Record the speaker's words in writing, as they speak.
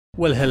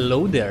Well,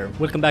 hello there,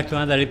 welcome back to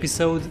another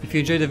episode. If you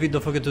enjoyed the video,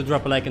 don't forget to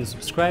drop a like and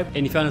subscribe,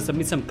 and if you want to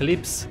submit some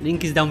clips,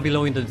 link is down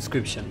below in the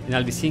description, and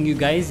I'll be seeing you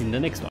guys in the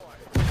next one.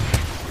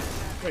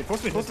 Wait,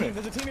 post me.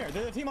 There's a team here,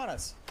 there's a team on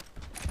us.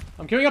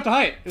 I'm queuing up to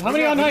height. How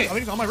many on height? I think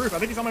he's on my roof.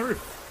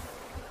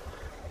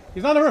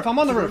 He's on the roof. I'm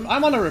on the roof.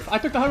 I'm on the roof. I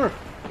took the high roof.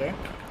 Okay.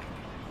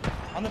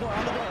 On the door.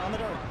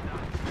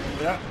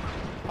 Yeah.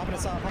 Popping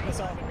us out.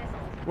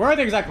 Where are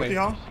they exactly?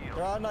 They're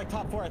on like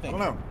top 4, I think. I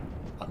don't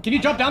know. Can you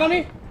jump down on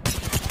me?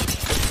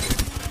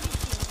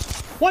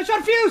 One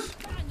shot fuse!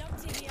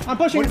 I'm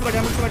pushing. Look for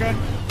that guy.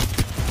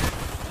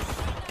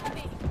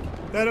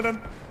 Dead.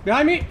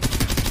 Behind me.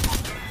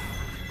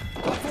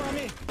 Top 4 on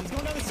me. He's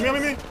going down the stairs.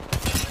 Behind me.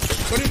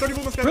 30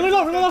 movements. Really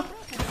low.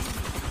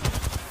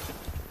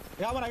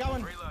 I got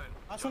one.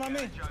 Last one on me.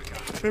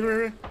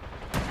 Wait.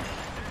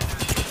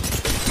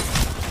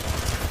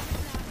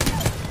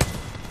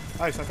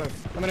 Nice.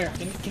 Come in here.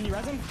 Can you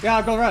res him? Yeah,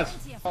 I'll go res.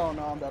 Oh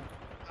no, I'm dead.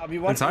 I'll be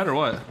Inside or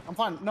what? I'm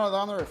fine. No, they're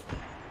on the roof.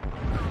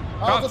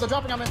 Oh, they're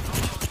dropping on me.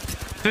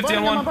 50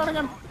 on one. I'm burning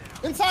him.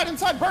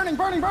 Inside. Burning.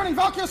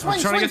 Valkyrie, swing.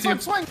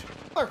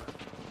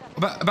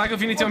 Back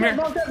if you need to. I'm here.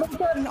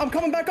 I'm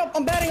coming back up.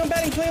 I'm batting.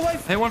 Play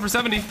life. Hey, 1 for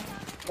 70.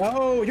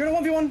 Oh, you're the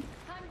 1v1.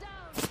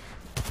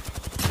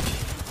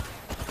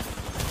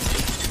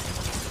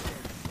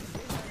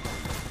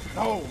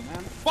 No,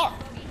 man. Fuck.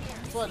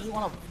 That's what you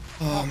want to.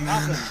 Oh,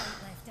 man.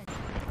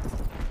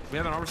 We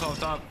have an armor saw up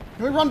top.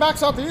 Can we run back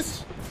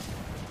southeast?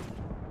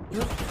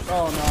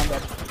 Oh no, I'm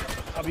dead.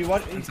 I'll be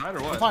what? Inside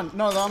or what? I'm fine.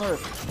 No, they're on the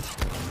roof.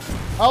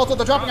 Oh,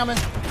 they're dropping on me.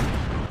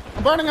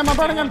 I'm burning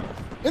him.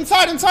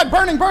 Inside.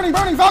 Burning.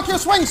 Valkyrie,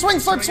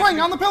 swing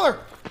on the pillar.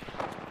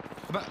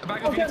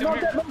 Back if you need to. I'm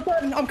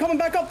here. I'm coming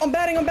back up. I'm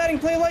batting.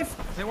 Play life.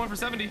 Hey, 1 for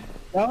 70.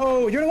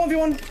 Oh, you're the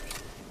 1v1.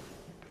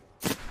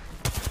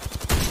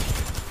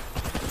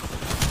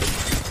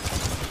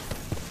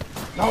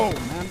 No,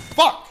 man.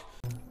 Fuck.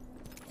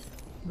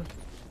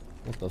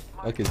 What the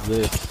fuck is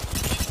this?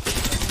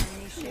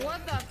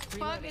 What the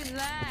fuck is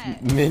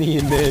that? Mini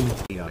and men.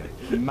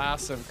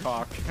 Massive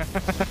cock.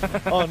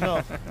 Oh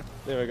no.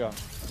 There we go.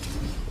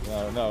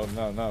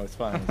 No, it's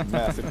fine. It's a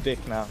massive dick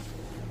now.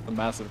 A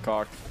massive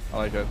cock. I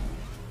like it.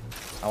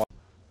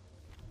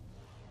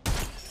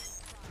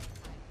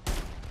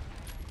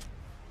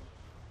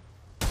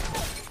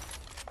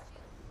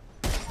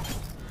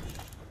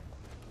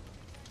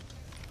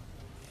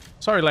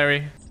 Sorry,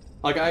 Larry.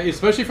 Like,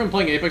 especially from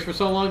playing Apex for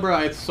so long, bro,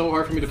 it's so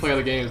hard for me to play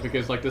other games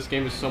because, like, this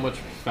game is so much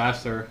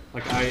faster.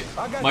 Like,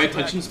 my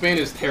attention span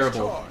is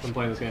terrible when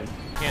playing this game.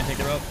 Can't take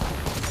the rope.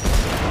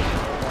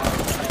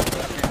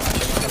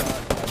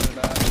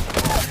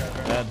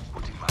 Dead.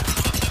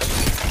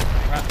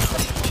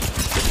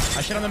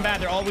 I shit on them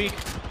bad, they're all weak.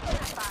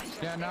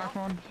 Yeah, knock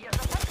one.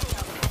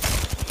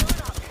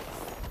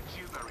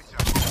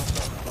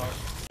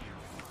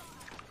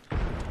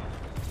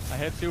 I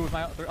hit 2 with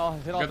my. I'll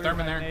hit all 3 with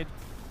my grenade.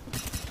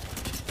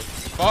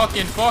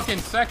 Fucking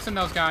sexing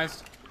those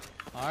guys.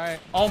 Alright.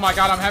 Oh my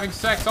god, I'm having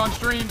sex on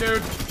stream,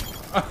 dude.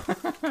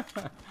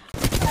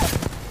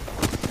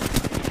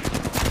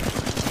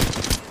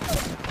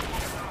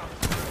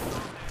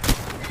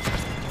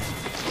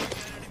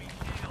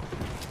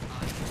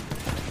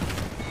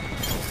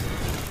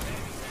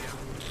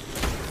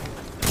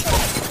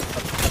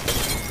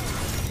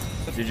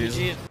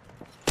 GG's.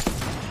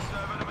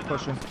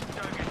 Pushing.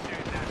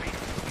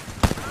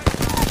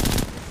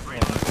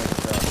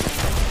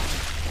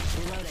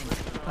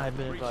 I've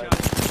been invited.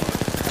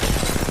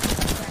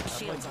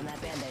 Shields on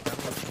that bandit.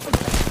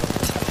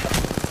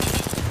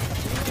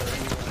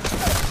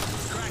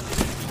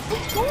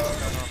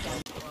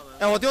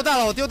 哎，我丢弹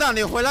了，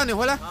你回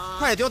来，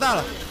快点丢弹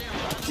了，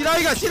踢到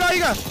一个，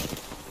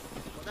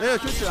没有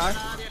Q 起来，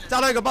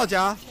炸到一个爆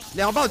夹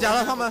，2个爆夹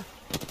了，他们，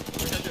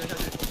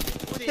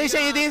内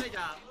线一滴，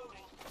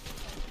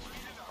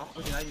好，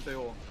不行，他一直追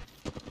我。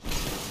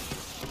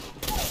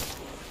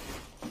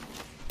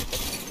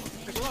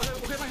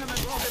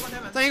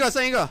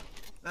剩一个，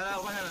来，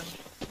我帮开门。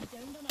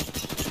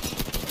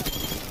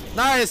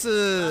Nice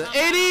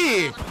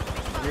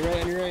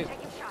AD。You're right.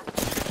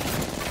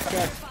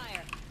 Okay.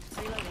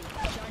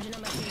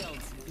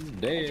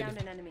 Dead. I'm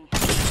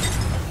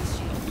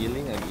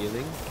healing.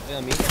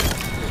 Yeah, me.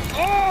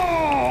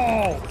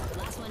 Oh!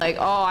 Like,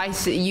 oh,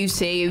 you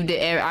saved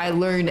it. I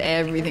learned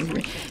everything from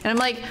it, and I'm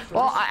like,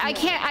 well, I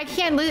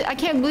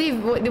can't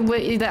believe what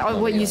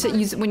you say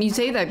when you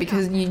say that,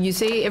 because you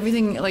say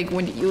everything like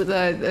when you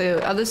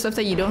the other stuff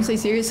that you don't say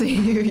seriously,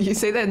 you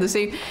say that in the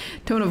same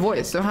tone of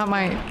voice. So how am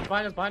I?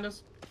 Behind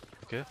us.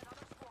 Okay.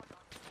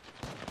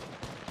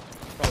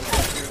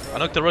 I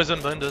knocked the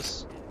Ryzen behind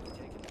us.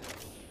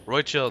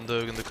 Right here in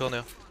the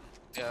corner.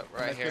 Yeah,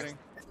 right here.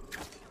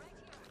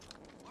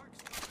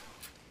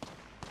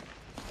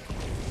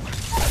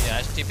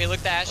 Yeah, TP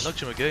look dash. I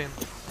knocked him again.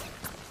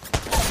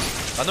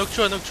 I knocked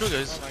you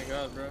guys. Oh my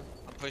god, bro.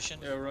 I'm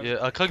pushing.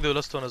 Yeah, I cracked the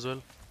last one as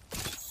well.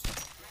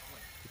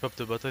 He popped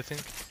the butt, I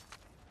think.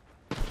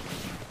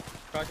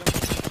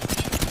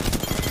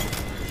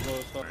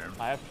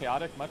 I have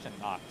chaotic much and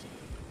knocked.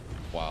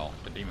 Wow,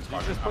 the demon's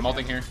squadron. I'm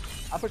ulting here.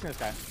 I'm pushing this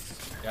guy.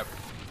 Yep.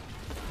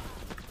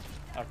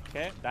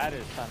 Okay, that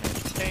is some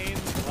insane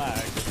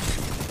lag.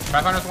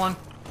 Pathfinder's one.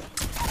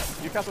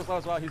 Newcastle's low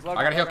as well. He's low.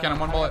 I got a heal cannon,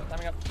 one bullet.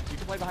 Timing up. You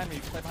can play behind me.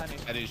 You can play behind me.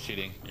 That is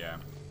cheating. Yeah.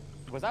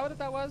 Was that what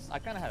that was? I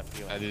kind of had a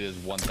feeling. That is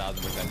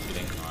 1000%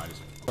 cheating. No, I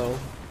just... Oh.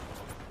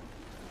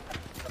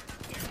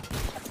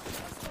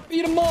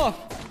 Beat him off!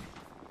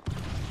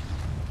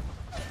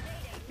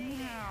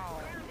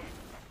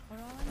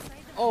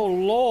 Oh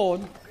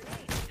lord.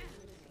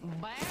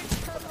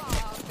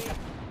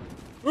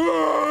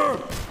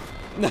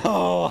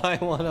 No, I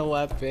want a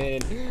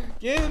weapon.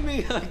 Give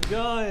me a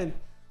gun.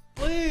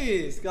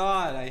 Please,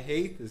 God, I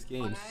hate this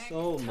game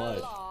so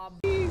much.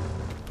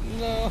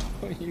 No,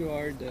 you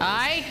are dead.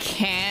 I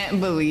can't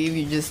believe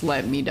you just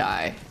let me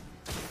die.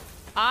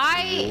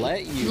 I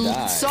let you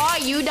die. Saw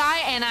you die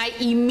and I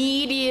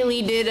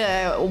immediately did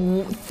a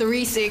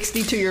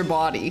 360 to your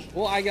body.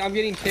 Well, I'm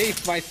getting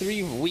chased by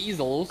 3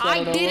 weasels.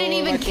 I didn't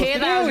even care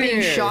that I was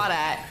being shot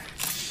at.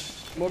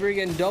 I'm over here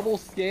getting double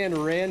scanned,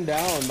 ran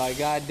down by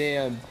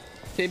goddamn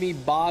Timmy,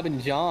 Bob,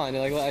 and John.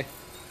 Like, where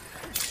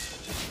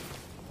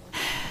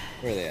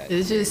are they at?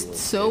 It's just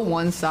so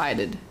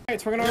one-sided.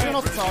 Give me your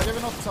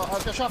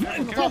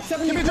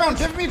drone.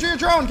 Give me your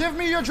drone. Give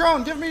me your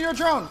drone. Give me your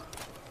drone.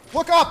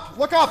 Look up.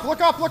 Look up.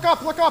 Look up. Look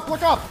up. Look up.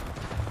 Look up.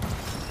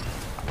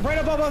 Right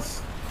above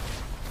us.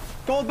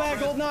 Gold bag.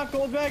 Gold knock.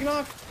 Gold bag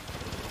knock.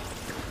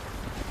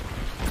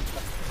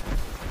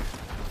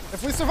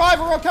 If we survive,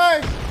 we're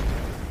okay.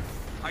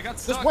 I got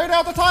stuck. Just wait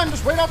out the time.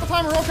 Just wait out the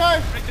time. We're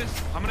okay. Break this.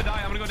 I'm gonna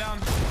die. I'm gonna go down.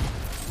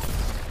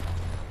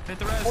 Hit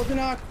the res. Hold the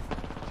knock.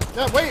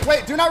 Yeah,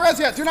 wait. Do not res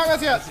yet. Do not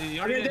res yet.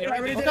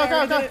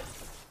 Okay.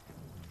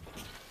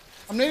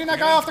 I'm needing that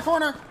guy off the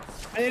corner.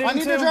 I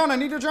need your drone. I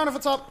need your drone if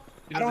it's up.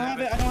 I don't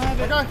have it. I don't have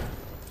it. Okay.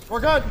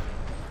 We're good.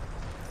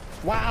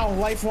 Wow,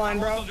 lifeline,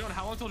 bro.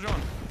 How long till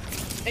drone?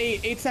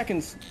 8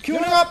 seconds.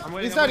 Queuing up.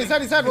 He's dead.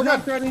 We're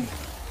good. Ready.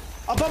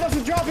 Above us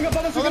is dropping.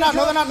 Above us is dropping.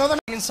 No, they're not.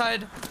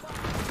 Inside.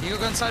 You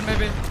go inside,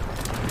 maybe.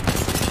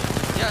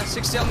 Yeah,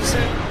 60 on the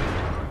side.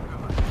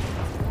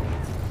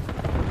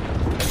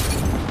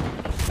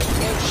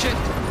 Oh shit.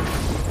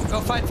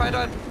 Go fight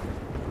on.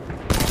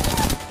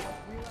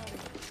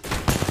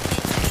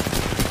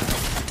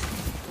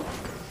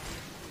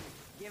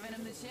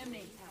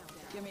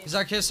 He's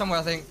like here somewhere,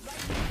 I think.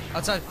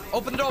 Outside.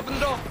 Open the door.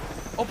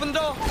 Open the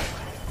door.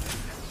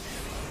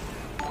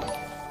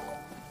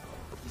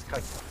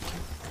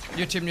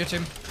 New team. New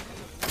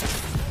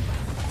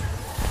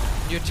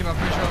team, I'm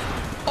pretty sure.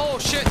 Oh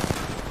shit!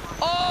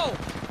 Oh!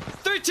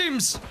 3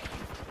 teams!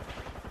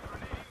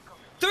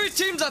 3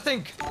 teams, I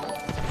think!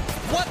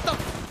 What the?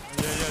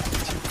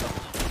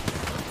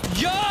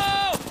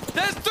 Yo!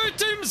 There's 3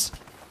 teams!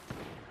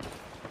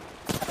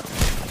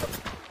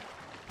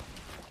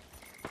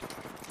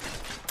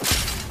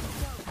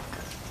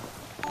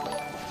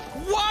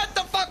 What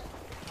the fuck?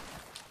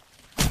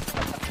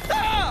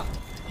 Ah!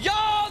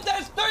 Yo!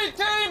 There's 3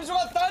 teams!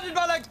 We're started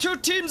by like 2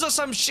 teams or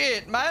some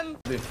shit, man!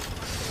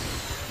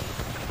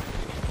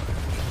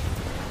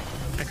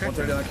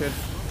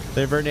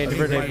 They grenade.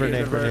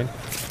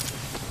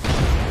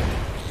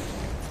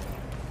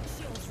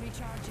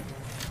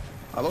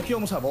 I low-key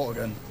almost have ult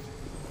again.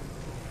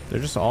 They're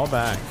just all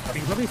back.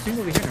 He's probably swing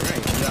over here,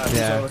 right?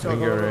 Yeah, let's go.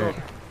 Right.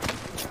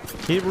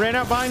 He ran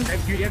out behind.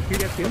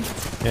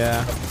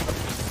 Yeah.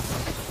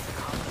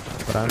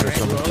 But I'm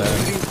just almost dead.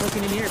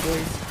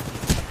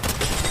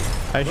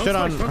 I shit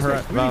on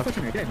her mouth.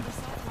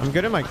 I'm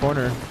good in my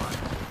corner.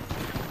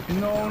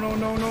 No.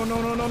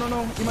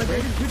 You might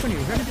be deep on you.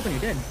 You're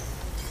dead.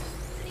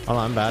 Oh,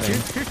 I'm batting.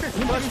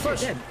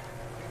 Push.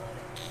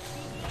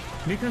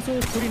 Newcastle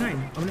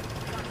 49. I'm gonna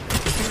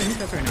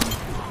Newcastle right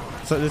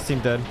now. So this team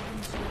dead.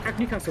 Crack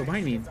Newcastle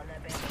behind me.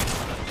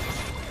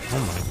 Oh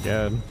my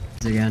god.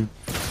 Again.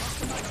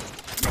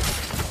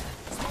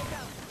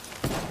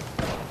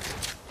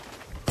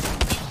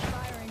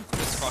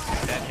 This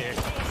fucking dead here.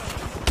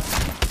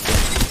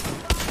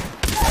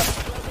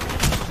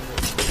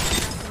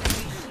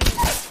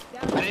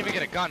 I didn't even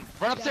get a gun.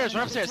 Run upstairs.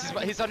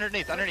 He's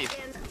underneath.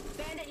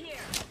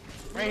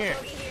 Right here.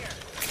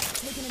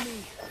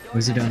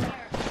 What's he doing?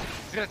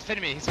 He's gonna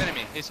defend me.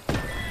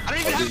 I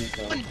don't even have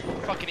one.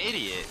 Fucking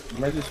idiot. You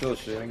might just feel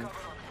shitting.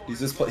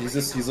 He's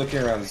looking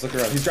around.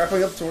 He's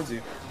grappling up towards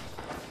you.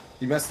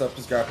 He messed up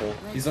his grapple.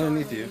 He's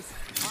underneath you.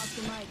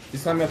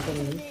 He's climbing up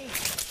underneath.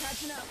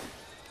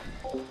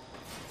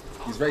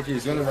 He's right here.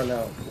 He's gonna run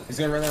out. He's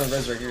gonna run out and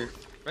res right here.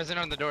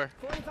 Resident on the door.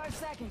 45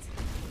 seconds.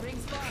 Bring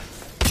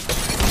spots.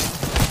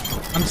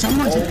 I'm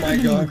someone's oh my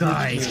god,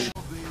 guys.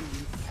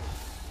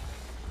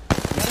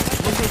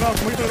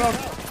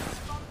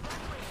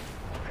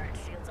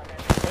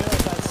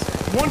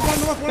 One on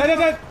the left.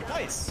 Dead.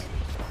 Nice.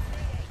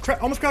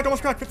 Almost cracked.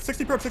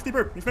 60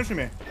 perp. He's finishing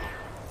me.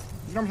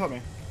 His numbers help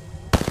me.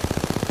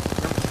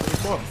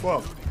 Slow.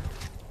 Go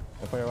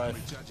for your life.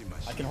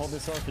 I can hold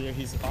this sword for you.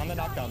 He's on the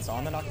knockdowns,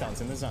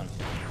 in the zone.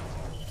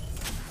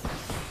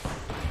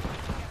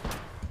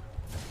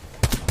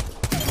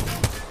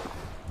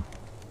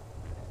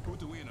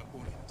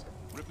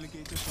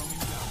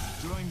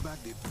 back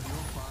the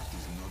pure part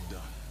is not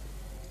done.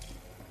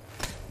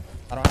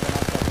 I don't have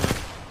enough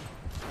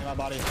in my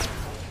body.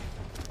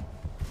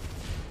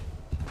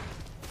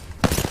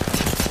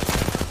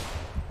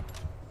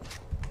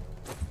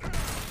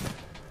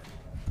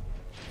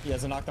 He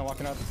has a knockdown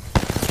walking up.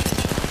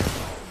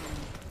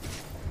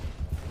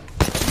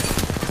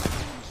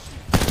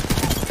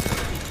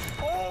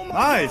 Oh my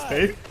nice,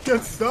 babe.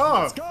 Good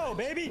stuff. Let's go,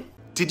 baby.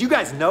 Did you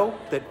guys know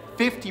that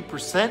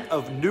 50%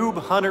 of Noob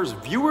Hunter's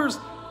viewers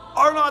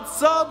are not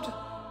subbed?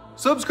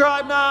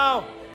 Subscribe now.